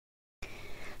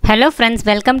Hello friends,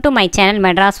 welcome to my channel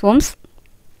Madras Homes.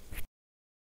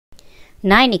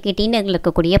 நான் இன்னைக்கு T.Nagarல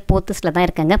இருக்கக்கூடிய Pothysல தான்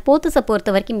இருக்கேங்க. Pothysஸை பொறுத்த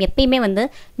வரைக்கும் எப்பயுமே வந்து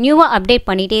நியூவா அப்டேட்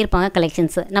பண்ணிட்டே இருப்பாங்க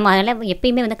கலெக்ஷன்ஸ். நம்ம அதனால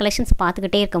எப்பயுமே வந்து கலெக்ஷன்ஸ்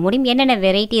பார்த்துக்கிட்டே இருக்க முடியும். என்னென்ன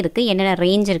வெரைட்டி இருக்கு, என்னென்ன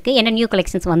ரேஞ்ச் இருக்கு, என்ன நியூ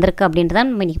கலெக்ஷன்ஸ் வந்திருக்கு அப்படின்றத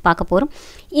நம்ம இன்னைக்கு பார்க்க போறோம்.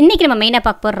 இன்னைக்கு நம்ம மெயினா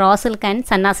பார்க்க போற ரா சில்க் அண்ட்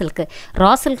சன்னா சில்க்.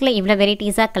 ரா சில்க்ல இவ்வளவு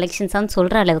வெரைட்டிஸா கலெக்ஷன்ஸ்னு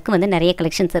சொல்ற அளவுக்கு வந்து நிறைய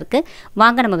கலெக்ஷன்ஸ் இருக்கு.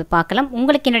 வாங்க நம்ம போய் பார்க்கலாம்.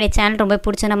 உங்களுக்கு என்னோட சேனல் ரொம்ப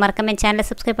பிடிச்சா மறக்காம சேனலை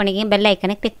சப்ஸ்கிரைப் பண்ணிக்கங்க, பெல்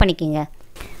ஐகானை கிளிக் பண்ணிக்கங்க.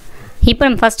 இப்போ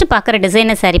நம்ம ஃபர்ஸ்ட் பார்க்குற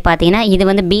டிசைனர் சாரி பார்த்தீங்கன்னா இது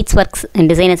வந்து beads works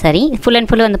designer sorry full and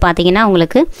full வந்து பார்த்தீங்கன்னா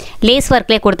உங்களுக்கு லேஸ்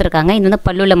ஒர்க்லேயே கொடுத்துருக்காங்க. இது வந்து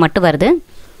பல்லுவில் மட்டும் வருது.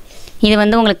 இது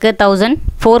வந்து உங்களுக்கு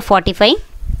 1445.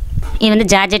 இது வந்து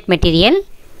ஜார்ஜெட் மெட்டீரியல்.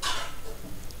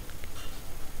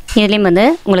 இதுலேயும் வந்து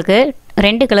உங்களுக்கு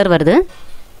 2 கலர் வருது.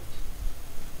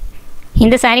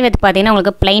 இந்த சாரி வந்து பார்த்தீங்கன்னா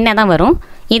உங்களுக்கு ப்ளைனாக தான் வரும்.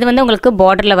 இது வந்து உங்களுக்கு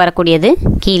பார்டரில் வரக்கூடியது.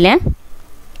 கீழே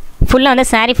ஃபுல்லாக வந்து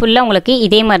சாரீ ஃபுல்லாக உங்களுக்கு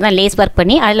இதே மாதிரி தான் லேஸ் ஒர்க்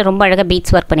பண்ணி அதில் ரொம்ப அழகாக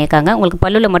பீட்ஸ் ஒர்க் பண்ணியிருக்காங்க. உங்களுக்கு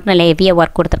பல்லுவில் மட்டும் நல்ல ஹெவியாக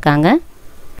ஒர்க் கொடுத்துருக்காங்க.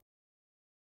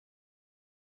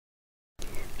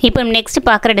 இப்போ நெக்ஸ்ட்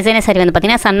பார்க்குற டிசைனர் சாரி வந்து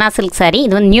பார்த்தீங்கன்னா சன்னா சில்க் சாரி.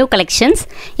 இது வந்து நியூ கலெக்ஷன்ஸ்.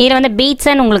 இதில் வந்து பீட்ஸ்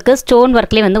அண்ட் உங்களுக்கு ஸ்டோன்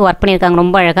ஒர்க்லேயே வந்து ஒர்க் பண்ணியிருக்காங்க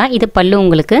ரொம்ப அழகாக. இது பல்லு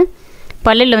உங்களுக்கு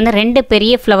பல்லுவில் வந்து 2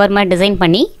 பெரிய ஃப்ளவர் மாதிரி டிசைன்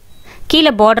பண்ணி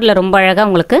கீழே பார்டரில் ரொம்ப அழகாக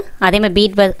உங்களுக்கு அதேமாதிரி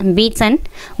பீட்ஸ் அண்ட்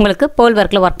உங்களுக்கு போல்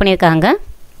ஒர்க்கில் ஒர்க் பண்ணியிருக்காங்க.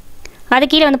 அது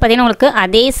கீழே வந்து பார்த்திங்கன்னா உங்களுக்கு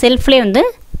அதே செல்ஃப்லேயே வந்து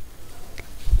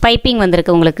பைப்பிங்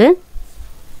வந்திருக்கு. உங்களுக்கு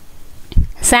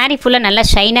சாரீ ஃபுல்லாக நல்லா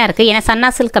ஷைனாக இருக்குது. ஏன்னா சன்னா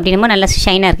சில்க் அப்படின்னும் நல்லா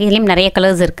ஷைனாக இருக்குது. இதுலேயும் நிறைய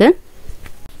கலர்ஸ் இருக்குது.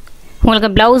 உங்களுக்கு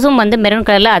ப்ளவுஸும் வந்து மெரூன்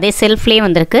கலரில் அதே செல்ஃப்லேயே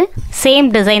வந்திருக்கு. சேம்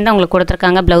டிசைன் தான் உங்களுக்கு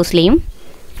கொடுத்துருக்காங்க ப்ளவுஸ்லேயும்.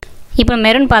 இப்போ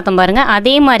மெரூன் பார்த்தோம் பாருங்கள்,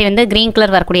 அதே மாதிரி வந்து க்ரீன்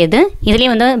கலர் வரக்கூடியது.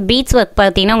 இதுலேயும் வந்து பீட்ஸ் ஒர்க்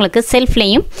பார்த்தீங்கன்னா உங்களுக்கு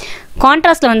செல்ஃப்லேயும்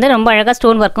கான்ட்ராஸ்ட்டில் வந்து ரொம்ப அழகாக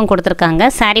ஸ்டோன் ஒர்க்கும்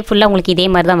கொடுத்துருக்காங்க. சாரீ ஃபுல்லாக உங்களுக்கு இதே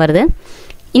மாதிரி தான் வருது.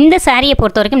 இந்த சாரியை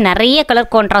பொறுத்த வரைக்கும் நிறைய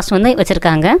கலர் கான்ட்ராஸ்ட் வந்து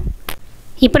வச்சுருக்காங்க.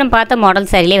 இப்போ நம்ம பார்த்த மாடல்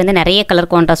சாரிலே வந்து நிறைய கலர்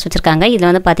கான்ட்ராஸ்ட் வச்சுருக்காங்க. இதில்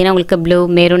வந்து பார்த்தீங்கன்னா உங்களுக்கு ப்ளூ,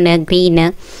 மெரூனு, க்ரீனு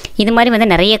இது மாதிரி வந்து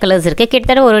நிறைய கலர்ஸ் இருக்குது.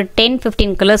 கிட்டத்தட்ட ஒரு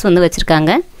 10-15 கலர்ஸ் வந்து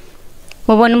வச்சுருக்காங்க.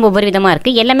 ஒவ்வொன்றும் ஒவ்வொரு விதமாக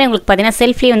இருக்குது. எல்லாமே உங்களுக்கு பார்த்தீங்கன்னா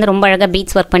செல்ஃப்லேயே வந்து ரொம்ப அழகாக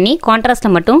பீட்ஸ் ஒர்க் பண்ணி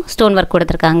கான்ட்ராஸ்ட்டில் மட்டும் ஸ்டோன் ஒர்க்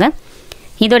கொடுத்துருக்காங்க.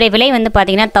 இதோடைய விலை வந்து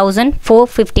பார்த்தீங்கன்னா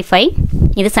 1455.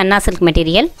 இது சன்னா சில்க்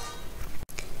மெட்டீரியல்.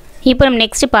 இப்போ நம்ம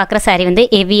நெக்ஸ்ட் பார்க்குற சாரி வந்து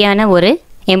ஹெவியான ஒரு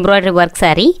எம்ப்ராய்டரி ஒர்க்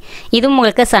சாரீ. இதுவும்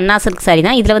உங்களுக்கு சன்னா சில்க் சாரீ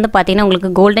தான். இதில் வந்து பார்த்தீங்கன்னா உங்களுக்கு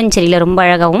கோல்டன் செரியில் ரொம்ப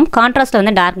அழகாகவும் கான்ட்ராஸ்ட்டில்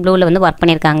வந்து டார்க் ப்ளூவில் வந்து ஒர்க்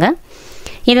பண்ணியிருக்காங்க.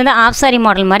 இது வந்து ஆஃப் சாரீ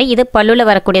மாடல் மாதிரி. இது பல்லுவில்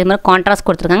வரக்கூடியது மாதிரி கான்ட்ராஸ்ட்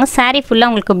கொடுத்துருக்காங்க. சாரீ ஃபுல்லாக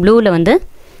உங்களுக்கு ப்ளூவில் வந்து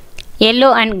எல்லோ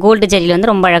அண்ட் கோல்டு ஜெரியில்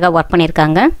வந்து ரொம்ப அழகாக ஒர்க்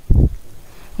பண்ணியிருக்காங்க.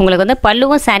 உங்களுக்கு வந்து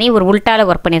பல்லுவும் சாரீ ஒரு உல்ட்டாவில்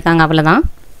ஒர்க் பண்ணியிருக்காங்க. அவ்வளோதான்.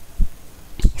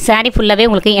 சாரீ ஃபுல்லாகவே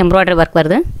உங்களுக்கு எம்ப்ராய்டரி ஒர்க்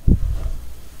வருது.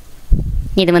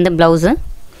 இது வந்து ப்ளவுஸு.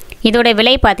 இதோடைய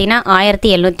விலை பார்த்தீங்கன்னா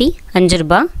 1705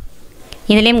 ரூபா.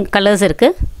 இதுலேயும் கலர்ஸ்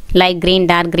இருக்குது. லைட் க்ரீன்,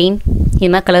 டார்க் க்ரீன் இது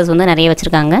மாதிரி கலர்ஸ் வந்து நிறைய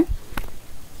வச்சுருக்காங்க.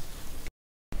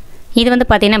 இது வந்து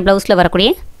பார்த்திங்கன்னா ப்ளவுஸில் வரக்கூடிய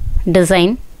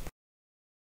டிசைன்.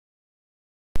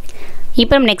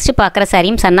 இப்போ நம்ம நெக்ஸ்ட்டு பார்க்குற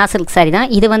சாரியும் சன்னா சில்க் சாரி தான்.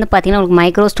 இது வந்து பார்த்திங்கன்னா உங்களுக்கு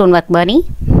மைக்ரோ ஸ்டோன் ஒர்க் மாதிரி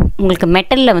உங்களுக்கு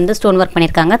மெட்டலில் வந்து ஸ்டோன் ஒர்க்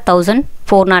பண்ணியிருக்காங்க.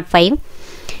 1405.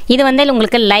 இது வந்து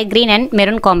உங்களுக்கு light green and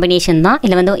maroon combination தான்.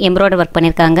 இதில் வந்து எம்ப்ராய்டரி ஒர்க்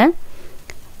பண்ணியிருக்காங்க.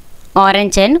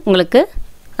 ஆரஞ்ச் அண்ட் உங்களுக்கு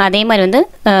அதே மாதிரி வந்து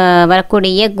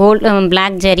வரக்கூடிய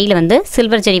பிளாக் ஜெரியில் வந்து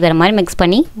சில்வர் ஜெரி வர மாதிரி மிக்ஸ்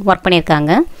பண்ணி ஒர்க்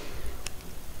பண்ணியிருக்காங்க.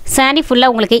 சாரீ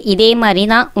ஃபுல்லாக உங்களுக்கு இதே மாதிரி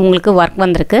தான் உங்களுக்கு ஒர்க்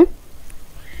வந்திருக்கு.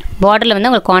 பார்டரில் வந்து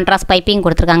உங்களுக்கு கான்ட்ராஸ்ட் பைப்பிங்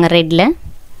கொடுத்துருக்காங்க ரெட்டில்.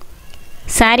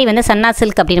 சாரீ வந்து சன்னா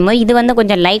சில்க் அப்படின்னும் போது இது வந்து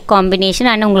கொஞ்சம் லைட்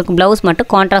காம்பினேஷன் அண்ட் உங்களுக்கு ப்ளவுஸ்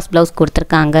மட்டும் கான்ட்ராஸ்ட் ப்ளவுஸ்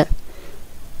கொடுத்துருக்காங்க.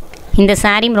 இந்த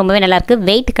சாரீயும் ரொம்பவே நல்லாயிருக்கு.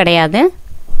 வெயிட் கிடையாது.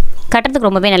 கட்டுறதுக்கு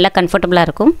ரொம்பவே நல்லா கம்ஃபர்டபுளாக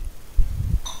இருக்கும்.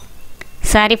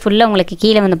 சாரீ ஃபுல்லாக உங்களுக்கு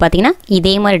கீழே வந்து பார்த்திங்கன்னா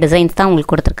இதே மாதிரி டிசைன்ஸ் தான்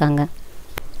உங்களுக்கு கொடுத்துருக்காங்க.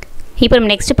 இப்போ நம்ம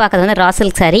நெக்ஸ்ட்டு பார்க்குறது வந்து ரா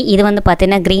சில்க் சாரீ. இது வந்து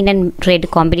பார்த்திங்கன்னா க்ரீன் அண்ட் ரெட்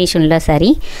காம்பினேஷனில் சாரீ.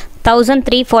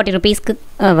 1340 ருபீஸ்க்கு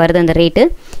வருது அந்த ரேட்டு.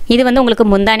 இது வந்து உங்களுக்கு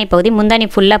முந்தானி பகுதி. முந்தானி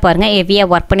ஃபுல்லாக பாருங்கள்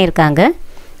ஹெவியாக ஒர்க் பண்ணியிருக்காங்க.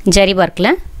 ஜரி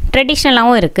ஒர்க்கில்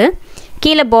ட்ரெடிஷ்னலாகவும் இருக்குது.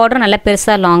 கீழே பார்டரும் நல்லா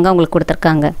பெருசாக லாங்காக உங்களுக்கு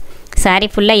கொடுத்துருக்காங்க. சாரீ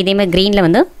ஃபுல்லாக இதேமாதிரி க்ரீனில்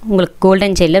வந்து உங்களுக்கு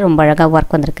கோல்டன் ஜெல்லில் ரொம்ப அழகாக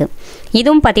ஒர்க் வந்திருக்கு.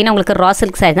 இதுவும் பார்த்திங்கன்னா உங்களுக்கு ரா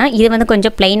சில்க் சாரி தான். இது வந்து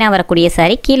கொஞ்சம் ப்ளைனாக வரக்கூடிய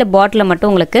சாரீ. கீழே பாட்டில் மட்டும்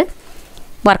உங்களுக்கு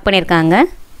ஒர்க் பண்ணியிருக்காங்க.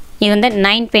 இது வந்து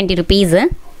 920 ருபீஸு.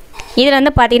 இதில்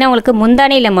வந்து பார்த்திங்கன்னா உங்களுக்கு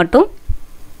முந்தானியில் மட்டும்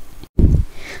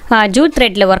ஜூட்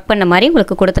த்ரெட்டில் ஒர்க் பண்ண மாதிரி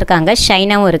உங்களுக்கு கொடுத்துருக்காங்க.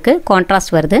 ஷைனாகவும் இருக்குது.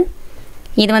 கான்ட்ராஸ்ட் வருது.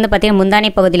 இது வந்து பார்த்திங்கன்னா முந்தானி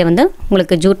பகுதியில் வந்து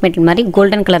உங்களுக்கு ஜூட் மெட்டீரியல் மாதிரி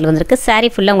கோல்டன் கலரில் வந்திருக்கு. சாரீ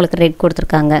ஃபுல்லாக உங்களுக்கு ரெட்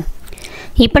கொடுத்துருக்காங்க.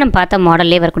 இப்போ நம்ம பார்த்த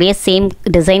மாடல்லே வரக்கூடிய சேம்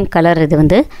டிசைன் கலர். இது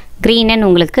வந்து க்ரீன் அண்ட்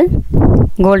உங்களுக்கு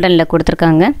கோல்டனில்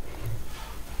கொடுத்துருக்காங்க.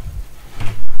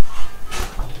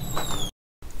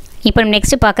 இப்போ நம்ம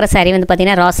நெக்ஸ்ட்டு பார்க்குற சாரீ வந்து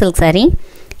பார்த்திங்கன்னா ரா சில்க் சாரீ.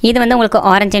 இது வந்து உங்களுக்கு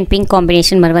ஆரஞ்ச் அண்ட் பிங்க்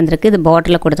காம்பினேஷன் மாதிரி வந்திருக்கு. இது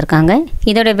பார்டரில் கொடுத்துருக்காங்க.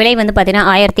 இதோட விலை வந்து பார்த்திங்கன்னா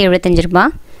 1075 ரூபா.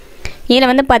 இதில்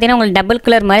வந்து பார்த்திங்கன்னா உங்களுக்கு டபுள்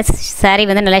கலர் மாதிரி சாரீ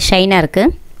வந்து நல்லா ஷைனாக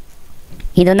இருக்குது.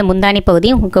 இது வந்து முந்தானி பகுதி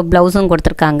உங்களுக்கு ப்ளவுஸும்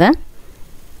கொடுத்துருக்காங்க.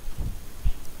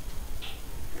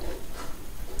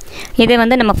 இது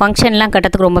வந்து நம்ம ஃபங்க்ஷன்லாம்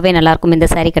கட்டுறதுக்கு ரொம்பவே நல்லாயிருக்கும். இந்த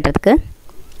சாரீ கட்டுறதுக்கு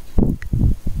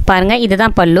பாருங்கள்,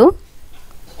 இதுதான் பல்லு.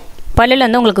 பல்லில்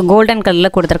வந்து உங்களுக்கு கோல்டன்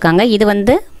கலரில் கொடுத்துருக்காங்க. இது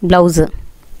வந்து ப்ளவுஸு.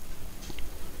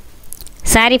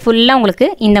 சாரீ ஃபுல்லாக உங்களுக்கு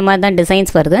இந்த மாதிரி தான்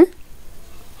டிசைன்ஸ் வருது.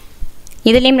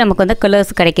 இதுலேயும் நமக்கு வந்து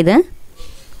கலர்ஸ் கிடைக்குது.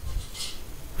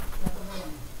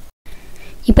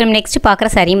 இப்போ நம்ம நெக்ஸ்ட்டு பார்க்குற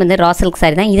சாரியும் வந்து ரா சில்க்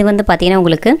சாரீ தான். இது வந்து பார்த்திங்கன்னா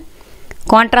உங்களுக்கு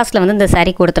கான்ட்ராஸ்ட்டில் வந்து இந்த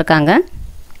சாரீ கொடுத்துருக்காங்க.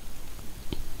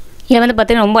 இதில் வந்து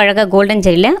பார்த்திங்கன்னா ரொம்ப அழகாக கோல்டன்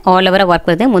ஜெரியில் ஆல் ஓவராக ஒர்க்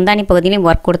வருது. முந்தானி பகுதியிலையும்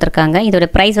ஒர்க் கொடுத்துருக்காங்க. இதோட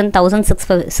ப்ரைஸ் வந்து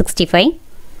 1665.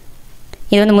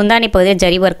 இது வந்து முந்தானி பகுதியில்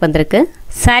ஜரி ஒர்க் வந்திருக்கு.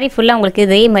 சாரீ ஃபுல்லாக உங்களுக்கு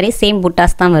இதே மாதிரி சேம்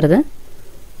புட்டாஸ் தான் வருது.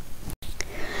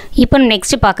 இப்போ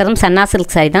நெக்ஸ்ட்டு பார்க்குறதும் சன்னா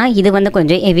சில்க் சாரீ தான். இது வந்து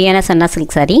கொஞ்சம் ஹெவியான சன்னா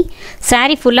சில்க் சாரீ.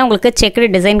 சாரீ ஃபுல்லாக உங்களுக்கு செக்குடு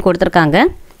டிசைன் கொடுத்துருக்காங்க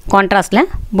கான்ட்ராஸ்ட்டில்.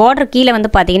 பார்டர் கீழே வந்து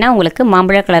பார்த்திங்கன்னா உங்களுக்கு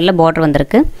மாம்பழ கலரில் பார்டர்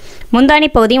வந்திருக்கு. முந்தானி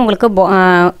பகுதியும் உங்களுக்கு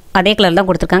அதே கலர் தான்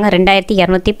கொடுத்துருக்காங்க.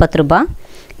 2210 ரூபா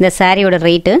இந்த சாரியோட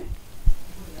ரேட்டு.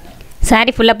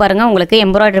 சாரீ ஃபுல்லாக பாருங்கள், உங்களுக்கு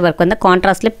எம்ப்ராய்டரி ஒர்க் வந்து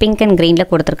கான்ட்ராஸ்ட்டில் பிங்க் அண்ட் க்ரீனில்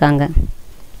கொடுத்துருக்காங்க.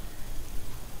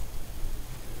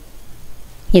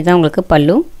 இதுதான் உங்களுக்கு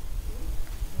பல்லு.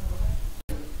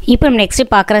 இப்போ நம்ம நெக்ஸ்ட்டு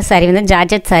பார்க்குற சாரீ வந்து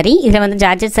ஜார்ஜெட் சாரீ. இதில் வந்து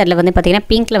ஜார்ஜெட் சாரியில் வந்து பார்த்திங்கன்னா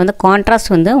பிங்க்கில் வந்து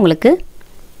கான்ட்ராஸ்ட் வந்து உங்களுக்கு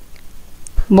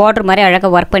பார்டர் மாதிரி அழகாக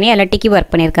ஒர்க் பண்ணி அதில் டிக்கி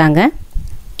ஒர்க் பண்ணியிருக்காங்க.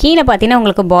 கீழே பார்த்தீங்கன்னா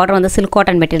உங்களுக்கு பார்டர் வந்து சில்க்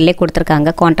காட்டன் மெட்டீரியலே கொடுத்துருக்காங்க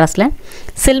கான்ட்ராஸ்ட்டில்.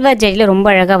 சில்வர் ஜெரியில் ரொம்ப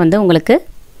அழகாக வந்து உங்களுக்கு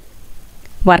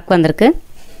ஒர்க் வந்திருக்கு.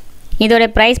 இதோட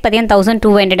ப்ரைஸ் பார்த்தீங்கன்னா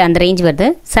 1200 அந்த ரேஞ்ச் வருது.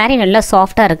 சாரீ நல்லா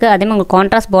சாஃப்டாக இருக்குது. அதேமாதிரி உங்களுக்கு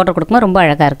கான்ட்ராஸ்ட் பார்டர் கொடுக்கும்போது ரொம்ப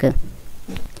அழகாக இருக்குது.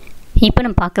 இப்போ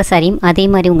நம்ம பார்க்குற சாரியும் அதே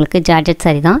மாதிரி உங்களுக்கு ஜார்ஜெட்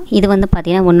சாரீ தான். இது வந்து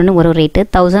பார்த்திங்கன்னா ஒன்று ஒரு ரேட்டு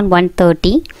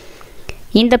 1130.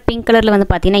 இந்த பிங்க் கலரில் வந்து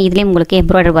பார்த்திங்கன்னா இதுலேயும் உங்களுக்கு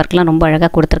எம்ப்ராய்டரி ஒர்க்லாம் ரொம்ப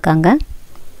அழகாக கொடுத்துருக்காங்க.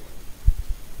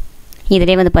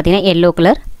 இதிலே வந்து பார்த்திங்கன்னா எல்லோ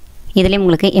கலர், இதுலேயும்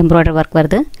உங்களுக்கு எம்ப்ராய்டரி ஒர்க்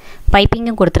வருது.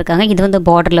 பைப்பிங்கும் கொடுத்துருக்காங்க. இது வந்து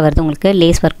பார்டரில் வருது, உங்களுக்கு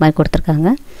லேஸ் ஒர்க் மாதிரி கொடுத்துருக்காங்க.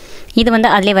 இது வந்து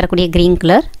அதிலே வரக்கூடிய க்ரீன்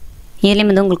கலர், இதுலேயும்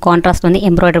வந்து உங்களுக்கு கான்ட்ராஸ்ட் வந்து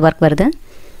எம்ப்ராய்டரி ஒர்க் வருது.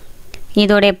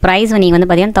 இதோடைய ப்ரைஸ் நீங்கள் வந்து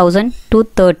பார்த்திங்கன்னா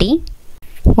 1230.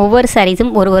 ஒவ்வொரு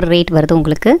சாரீஸும் ஒரு ரேட் வருது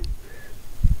உங்களுக்கு.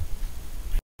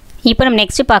 இப்போ நம்ம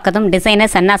next பார்க்கறதும்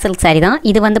designer chana silk sari தான்.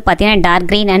 இது வந்து பார்த்திங்கன்னா dark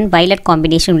green and violet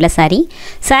combination உள்ள சாரீ.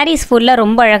 சாரீஸ் ஃபுல்லாக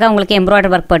ரொம்ப அழகாக உங்களுக்கு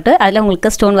எம்ப்ராய்டரி ஒர்க் போட்டு அதில்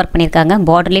உங்களுக்கு ஸ்டோன் ஒர்க் பண்ணியிருக்காங்க.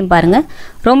 பார்டர்லேயும் பாருங்கள்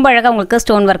ரொம்ப அழகாக உங்களுக்கு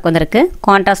ஸ்டோன் ஒர்க் வந்திருக்கு.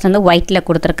 கான்ட்ராஸ்ட் வந்து ஒயிட்டில்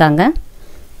கொடுத்துருக்காங்க.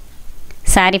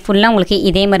 சாரீ ஃபுல்லாக உங்களுக்கு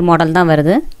இதே மாதிரி மாடல் தான்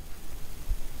வருது.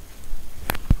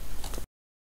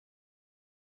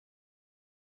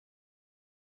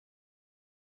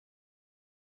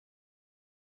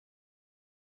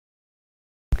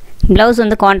 ப்ளவுஸ்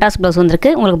வந்து கான்ட்ராஸ்ட் ப்ளவுஸ் வந்துருக்கு.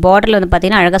 உங்களுக்கு பார்டரில் வந்து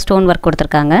பார்த்திங்கன்னா அழகாக ஸ்டோன் ஒர்க்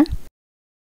கொடுத்துருக்காங்க.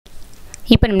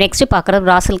 இப்போ நம்ம நெக்ஸ்ட்டு பார்க்குறது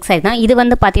ரா சில்க் சாரீ தான். இது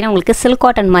வந்து பார்த்திங்கன்னா உங்களுக்கு சில்க்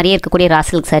காட்டன் மாதிரியே இருக்கக்கூடிய ரா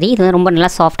சில்க் சாரீ. இது வந்து ரொம்ப நல்லா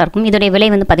சாஃப்டாக இருக்கும். இதோடைய விலை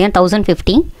வந்து பார்த்திங்கன்னா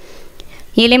 1050.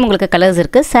 இதுலேயும் உங்களுக்கு கலர்ஸ்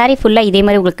இருக்குது. சாரீ ஃபுல்லாக இதே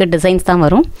மாதிரி உங்களுக்கு டிசைன்ஸ் தான்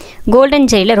வரும். கோல்டன்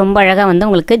ஜெரியில் ரொம்ப அழகாக வந்து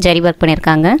உங்களுக்கு ஜரி ஒர்க்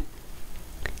பண்ணியிருக்காங்க.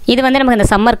 இது வந்து நமக்கு இந்த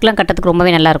சம்மருக்குலாம் கட்டுறதுக்கு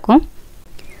ரொம்பவே நல்லாயிருக்கும்.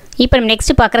 இப்போ நம்ம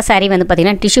நெக்ஸ்ட்டு பார்க்குற சாரீ வந்து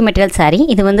பார்த்திங்கன்னா டிஷ்யூ மெட்டீரியல் சாரீ.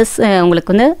 இது வந்து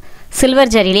உங்களுக்கு வந்து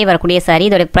சில்வர் ஜரியிலே வரக்கூடிய சாரீ.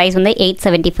 இதோட ப்ரைஸ் வந்து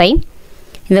 875.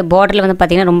 இந்த பார்டரில் வந்து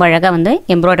பார்த்திங்கன்னா ரொம்ப அழகாக வந்து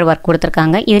எம்ப்ராய்டரி ஒர்க்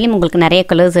கொடுத்துருக்காங்க. இதுலேயும் உங்களுக்கு நிறைய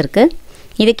கலர்ஸ் இருக்குது.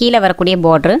 இது கீழே வரக்கூடிய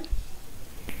பார்ட்ரு.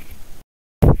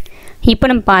 இப்போ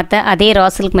நம்ம பார்த்த அதே ரா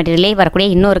சில்க் மெட்டீரியலே வரக்கூடிய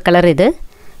இன்னொரு கலர் இது.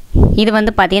 இது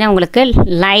வந்து பார்த்திங்கன்னா உங்களுக்கு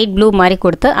லைட் ப்ளூ மாதிரி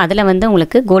கொடுத்து அதில் வந்து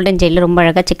உங்களுக்கு கோல்டன் ஜெல்லில் ரொம்ப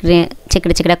அழகாக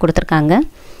சிக்கடாக கொடுத்துருக்காங்க.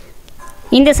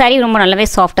 இந்த சாரீ ரொம்ப நல்லாவே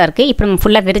சாஃப்டாக இருக்குது. இப்போ நம்ம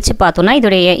ஃபுல்லாக விரித்து பார்த்தோன்னா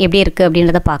இதோடைய எப்படி இருக்குது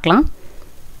அப்படின்றத பார்க்கலாம்.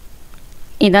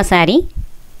 இதுதான் சாரீ.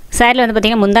 சாரியில் வந்து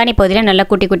பார்த்திங்கன்னா முந்தானி பகுதியில் நல்லா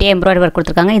குட்டி குட்டியாக எம்ப்ராய்டரி ஒர்க்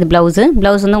கொடுத்துருக்காங்க. இது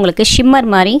ப்ளவுஸு வந்து உங்களுக்கு ஷிம்மர்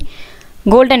மாதிரி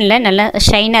கோல்டனில் நல்லா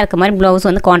ஷைனாக இருக்க மாதிரி ப்ளவுஸ்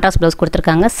வந்து கான்ட்ராஸ்ட் ப்ளவுஸ்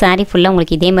கொடுத்துருக்காங்க. சாரீ ஃபுல்லாக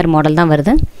உங்களுக்கு இதே மாதிரி மாடல் தான்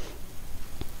வருது.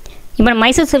 இப்போ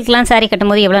மைசூர் சில்க்லாம் சாரீ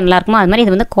கட்டும்போது எவ்வளோ நல்லாயிருக்குமோ அது மாதிரி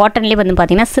இது வந்து காட்டன்லேயே வந்து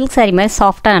பார்த்திங்கன்னா சில்க் சாரீ மாதிரி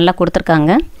சாஃப்டாக நல்லா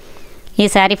கொடுத்துருக்காங்க. இது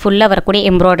சாரீ ஃபுல்லாக வரக்கூடிய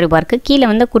எம்ப்ராய்டரி ஒர்க்கு. கீழே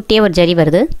வந்து குட்டியாக ஒரு ஜரி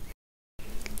வருது.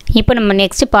 இப்போ நம்ம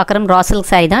நெக்ஸ்ட்டு பார்க்குறோம் ரா சில்க்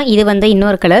சாரீ தான். இது வந்து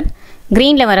இன்னொரு கலர்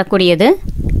க்ரீனில் வரக்கூடியது.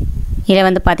 இதில்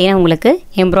வந்து பார்த்திங்கன்னா உங்களுக்கு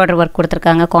எம்ப்ராய்டரி ஒர்க்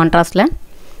கொடுத்துருக்காங்க கான்ட்ராஸ்ட்டில்.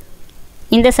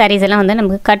 இந்த சாரீஸ் எல்லாம் வந்து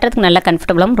நமக்கு கட்டுறதுக்கு நல்லா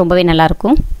கம்ஃபர்டபுளாகவும் ரொம்பவே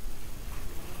நல்லாயிருக்கும்.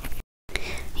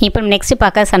 இப்போ நெக்ஸ்ட்டு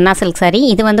பார்க்க சன்னா சில்க் சாரீ.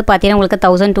 இது வந்து பார்த்திங்கன்னா உங்களுக்கு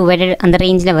 1200 அந்த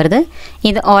ரேஞ்சில் வருது.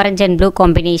 இது ஆரஞ்ச் அண்ட் ப்ளூ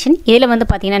காம்பினேஷன். இதில் வந்து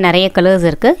பார்த்திங்கன்னா நிறைய கலர்ஸ்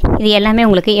இருக்குது. இது எல்லாமே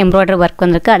உங்களுக்கு எம்ப்ராய்டரி ஒர்க்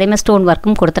வந்திருக்கு. அதேமாதிரி ஸ்டோன்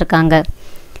ஒர்க்கும் கொடுத்துருக்காங்க.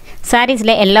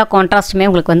 சாரீஸில் எல்லா கான்ட்ராஸ்ட்டுமே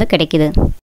உங்களுக்கு வந்து கிடைக்குது.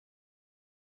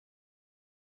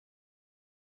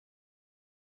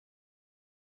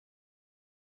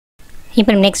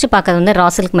 இப்போ நெக்ஸ்ட்டு பார்க்குறது வந்து ரா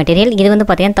சில்க் மெட்டீரியல். இது வந்து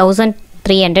பார்த்திங்கன்னா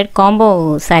 1300 காம்போ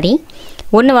சாரீ.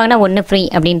 ஒன்று வாங்கினா ஒன்று ஃப்ரீ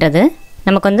அப்படின்றது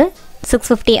நமக்கு வந்து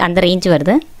 650 அந்த ரேஞ்ச்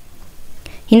வருது.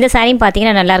 இந்த சாரியும்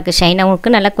பார்த்திங்கன்னா நல்லாயிருக்கு. ஷைனாகவும்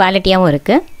இருக்குது, நல்ல குவாலிட்டியாகவும்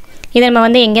இருக்குது. இதை நம்ம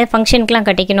வந்து எங்கே ஃபங்க்ஷனுக்குலாம்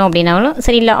கட்டிக்கணும் அப்படின்னாலும்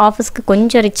சரி, இல்லை ஆஃபீஸ்க்கு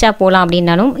கொஞ்சம் ரிச்சாக போகலாம்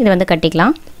அப்படின்னாலும் இது வந்து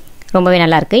கட்டிக்கலாம். ரொம்பவே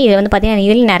நல்லாயிருக்கு. இது வந்து பார்த்திங்கன்னா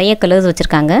இதில் நிறைய கலர்ஸ்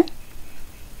வச்சுருக்காங்க.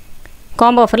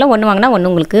 காம்போ ஆஃபரில் ஒன்று வாங்கினா ஒன்று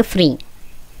உங்களுக்கு ஃப்ரீ.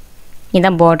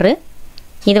 இதுதான் பார்ட்ரு.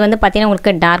 இது வந்து பார்த்திங்கன்னா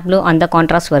உங்களுக்கு டார்க் ப்ளூ அந்த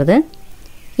கான்ட்ராஸ்ட் வருது.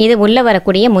 இது உள்ளே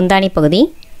வரக்கூடிய முந்தானி பகுதி.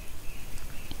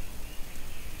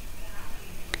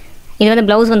 இது வந்து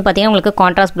ப்ளவுஸ் வந்து பார்த்திங்கன்னா உங்களுக்கு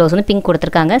கான்ட்ராஸ்ட் ப்ளவுஸ் வந்து பிங்க்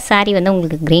கொடுத்துருக்காங்க. சாரீ வந்து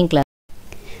உங்களுக்கு க்ரீன் கலர்.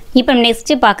 இப்போ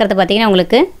நெக்ஸ்ட்டு பார்க்குறது பார்த்திங்கன்னா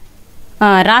உங்களுக்கு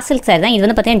ரா சில்க் சாரி தான். இது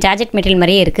வந்து பார்த்திங்கன்னா ஜார்ஜெட் மெட்டீரியல்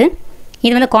மாதிரியே இருக்குது.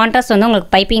 இது வந்து கான்ட்ராஸ்ட் வந்து உங்களுக்கு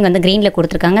பைப்பிங் வந்து க்ரீனில்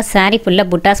கொடுத்துருக்காங்க. சாரீ ஃபுல்லாக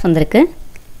புட்டாஸ் வந்துருக்கு,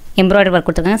 எம்ப்ராய்டரி ஒர்க்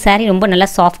கொடுத்துருக்காங்க. சாரீ ரொம்ப நல்லா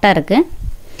சாஃப்ட்டாக இருக்குது.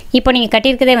 இப்போ நீங்கள்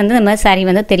கட்டியிருக்கதே வந்து இந்த மாதிரி சாரீ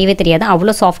வந்து தெரியவே தெரியாது,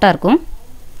 அவ்வளோ சாஃப்ட்டாக இருக்கும்.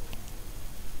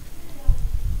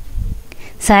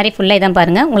 சாரீ ஃபுல்லாக இதான்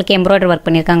பாருங்கள், உங்களுக்கு எம்ப்ராய்டரி ஒர்க்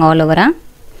பண்ணியிருக்காங்க ஆல் ஓவராக.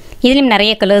 இதுலேயும்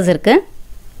நிறைய கலர்ஸ் இருக்குது.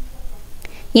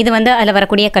 இது வந்து அதில்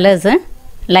வரக்கூடிய கலர்ஸு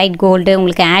லைட் கோல்டு,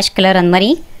 உங்களுக்கு ஆஷ் கலர், அந்த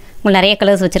மாதிரி உங்களுக்கு நிறைய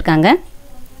கலர்ஸ் வச்சுருக்காங்க.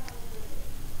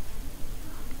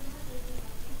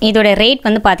 இதோட ரேட்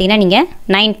வந்து பார்த்தீங்கன்னா நீங்கள்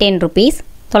 910 rupees,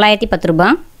 910 ரூபா.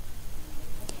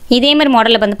 இதே மாதிரி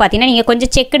மாடலில் வந்து பார்த்தீங்கன்னா நீங்கள்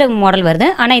கொஞ்சம் செக்குடு மாடல் வருது,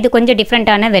 ஆனால் இது கொஞ்சம்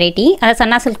டிஃப்ரெண்ட்டான வெரைட்டி. அதை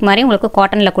சன்னா சில்க் மாதிரி உங்களுக்கு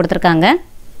காட்டனில் கொடுத்துருக்காங்க.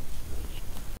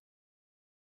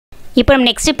 இப்போ நம்ம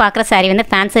நெக்ஸ்ட்டு பார்க்குற சாரீ வந்து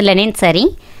ஃபேன்சி லெனின் சாரீ.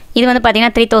 இது வந்து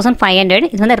பார்த்தீங்கன்னா 3500.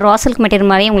 இது வந்து ரா சில்க்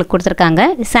மெட்டீரியல் மாதிரியே உங்களுக்கு கொடுத்துருக்காங்க.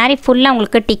 சாரீ ஃபுல்லாக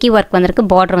உங்களுக்கு டிக்கி ஒர்க் வந்திருக்கு.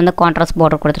 பார்டர் வந்து கான்ட்ராஸ்ட்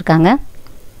பார்டர் கொடுத்துருக்காங்க.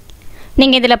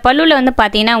 நீங்கள் இதில் பல்லுவில் வந்து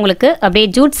பார்த்தீங்கன்னா உங்களுக்கு அப்படியே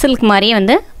ஜூட் சில்க் மாதிரியே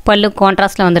வந்து பல்லு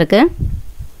கான்ட்ராஸ்ட்டில் வந்திருக்கு.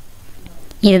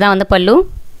 இதுதான் வந்து பல்லு.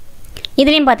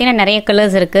 இதுலேயும் பார்த்தீங்கன்னா நிறைய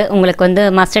கலர்ஸ் இருக்குது. உங்களுக்கு வந்து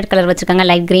மஸ்டர்ட் கலர் வச்சுருக்காங்க,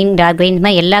 லைட் க்ரீன், டார்க் க்ரீன், இந்த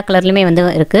மாதிரி எல்லா கலர்லையுமே வந்து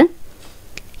இருக்குது.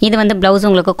 இது வந்து ப்ளவுஸ்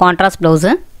உங்களுக்கு கான்ட்ராஸ்ட்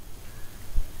ப்ளவுஸு.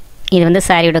 இது வந்து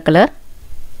சாரியோட கலர்.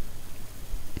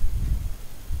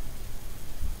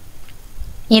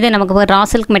 இது நமக்கு ரா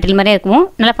சில்க் மெட்டீரியல் மாதிரியே இருக்கும்.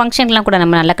 நல்லா ஃபங்க்ஷனுக்குலாம் கூட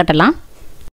நம்ம நல்லா கட்டலாம்.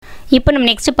 இப்போ நம்ம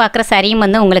நெக்ஸ்ட்டு பார்க்குற சாரியும்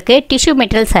வந்து உங்களுக்கு டிஷ்யூ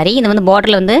மெட்டீரியல் சாரீ. இது வந்து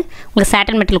பார்டரில் வந்து உங்களுக்கு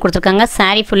சாட்டன் மெட்டீரியல் கொடுத்துருக்காங்க.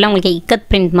 சாரீ ஃபுல்லாக உங்களுக்கு இக்கத்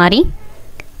பிரிண்ட் மாதிரி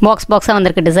பாக்ஸாக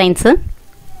வந்திருக்கு டிசைன்ஸு.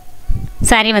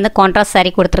 சாரீ வந்து கான்ட்ராஸ்ட் சாரீ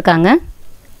கொடுத்துருக்காங்க.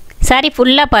 சாரீ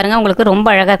ஃபுல்லாக பாருங்கள், உங்களுக்கு ரொம்ப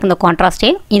அழகாக இருக்குது இந்த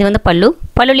கான்ட்ராஸ்ட்டே. இது வந்து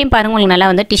பல்லுலேயும் பாருங்கள், உங்களுக்கு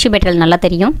நல்லா வந்து டிஷ்யூ மெட்டீரியல் நல்லா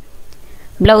தெரியும்.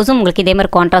 ப்ளவுஸும் உங்களுக்கு இதே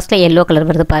மாதிரி கான்ட்ராஸ்ட்டில் எல்லோ கலர்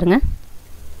வருது பாருங்கள்.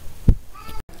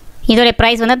 இதோடைய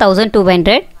ப்ரைஸ் வந்து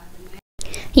 1200.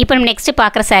 இப்போ நம்ம நெக்ஸ்ட்டு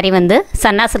பார்க்குற சாரீ வந்து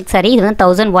சன்னா சில்க் சாரீ. இது வந்து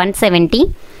 1170.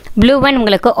 ப்ளூ அண்ட்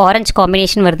உங்களுக்கு ஆரஞ்சு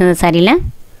காம்பினேஷன் வருது இந்த சாரியில்.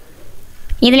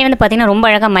 இதில் வந்து பார்த்திங்கன்னா ரொம்ப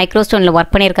அழகாக மைக்ரோ ஸ்டோனில்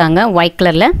ஒர்க் பண்ணியிருக்காங்க ஒயிட்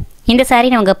கலரில். இந்த சாரீ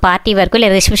நமக்கு பார்ட்டி ஒர்க்கு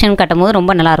இல்லை ரிசப்ஷன் கட்டும்போது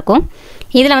ரொம்ப நல்லாயிருக்கும்.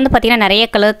 இதில் வந்து பார்த்திங்கன்னா நிறைய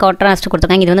கலர் கான்ட்ராஸ்ட்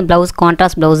கொடுத்துருக்காங்க. இது வந்து ப்ளவுஸ்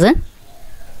கான்ட்ராஸ்ட் ப்ளவுஸு.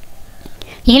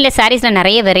 இதில் சாரீஸில்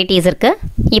நிறைய வெரைட்டிஸ் இருக்குது.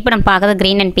 இப்போ நம்ம பார்க்குறது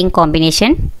க்ரீன் அண்ட் பிங்க்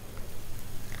காம்பினேஷன்.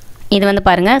 இது வந்து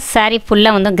பாருங்கள், சாரீ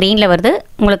ஃபுல்லாக வந்து க்ரீனில் வருது.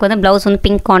 உங்களுக்கு வந்து ப்ளவுஸ் வந்து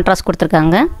பிங்க் கான்ட்ராஸ்ட்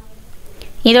கொடுத்துருக்காங்க.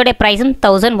 இதோடைய ப்ரைஸும்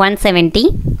 1170.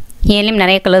 இதுலேயும்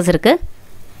நிறைய கலர்ஸ் இருக்குது.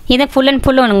 இதை ஃபுல் அண்ட்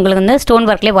ஃபுல் உங்களுக்கு வந்து ஸ்டோன்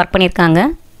ஒர்க்லேயே ஒர்க் பண்ணியிருக்காங்க.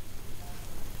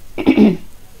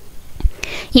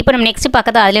 இப்போ நம்ம நெக்ஸ்ட்டு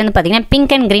பார்க்கறது அதில் வந்து பார்த்திங்கன்னா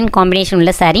பிங்க் அண்ட் க்ரீன் காம்பினேஷன்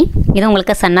உள்ள சாரீ. இது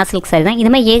உங்களுக்கு சன்னா சில்க் சாரீ தான்.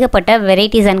 இது மாதிரி ஏகப்பட்ட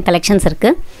வெரைட்டிஸ் அண்ட் கலெக்ஷன்ஸ்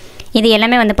இருக்குது. இது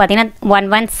எல்லாமே வந்து பார்த்திங்கன்னா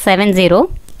 1170.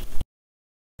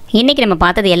 இன்றைக்கி நம்ம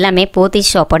பார்த்தது எல்லாமே போத்தீஸ்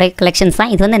ஷாப்போட கலெக்ஷன்ஸ்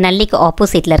தான். இது வந்து நல்லிக்கு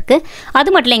ஆப்போசிட்டில் இருக்குது. அது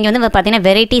மட்டும் இல்லை, இங்கே வந்து பார்த்திங்கன்னா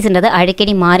வெரைட்டிஸ்ன்றது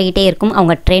அடிக்கடி மாறிக்கிட்டே இருக்கும்.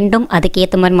 அவங்க ட்ரெண்டும்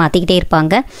அதுக்கேற்ற மாதிரி மாற்றிக்கிட்டே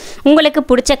இருப்பாங்க. உங்களுக்கு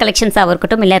பிடிச்ச கலெக்ஷன்ஸாக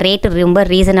இருக்கட்டும், இல்லை ரேட்டு ரொம்ப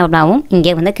ரீசனபிளாகவும்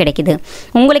இங்கே வந்து கிடைக்குது.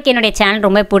 உங்களுக்கு என்னுடைய சேனல்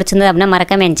ரொம்ப பிடிச்சிருந்தது அப்படின்னா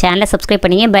மறக்காம என் சேனலை சப்ஸ்கிரைப்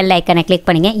பண்ணிங்க, பெல் ஐக்கானை கிளிக்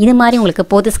பண்ணிங்க. இது மாதிரி உங்களுக்கு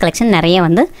போத்தீஸ் கலெக்ஷன் நிறைய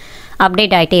வந்து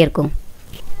அப்டேட் ஆகிட்டே இருக்கும்.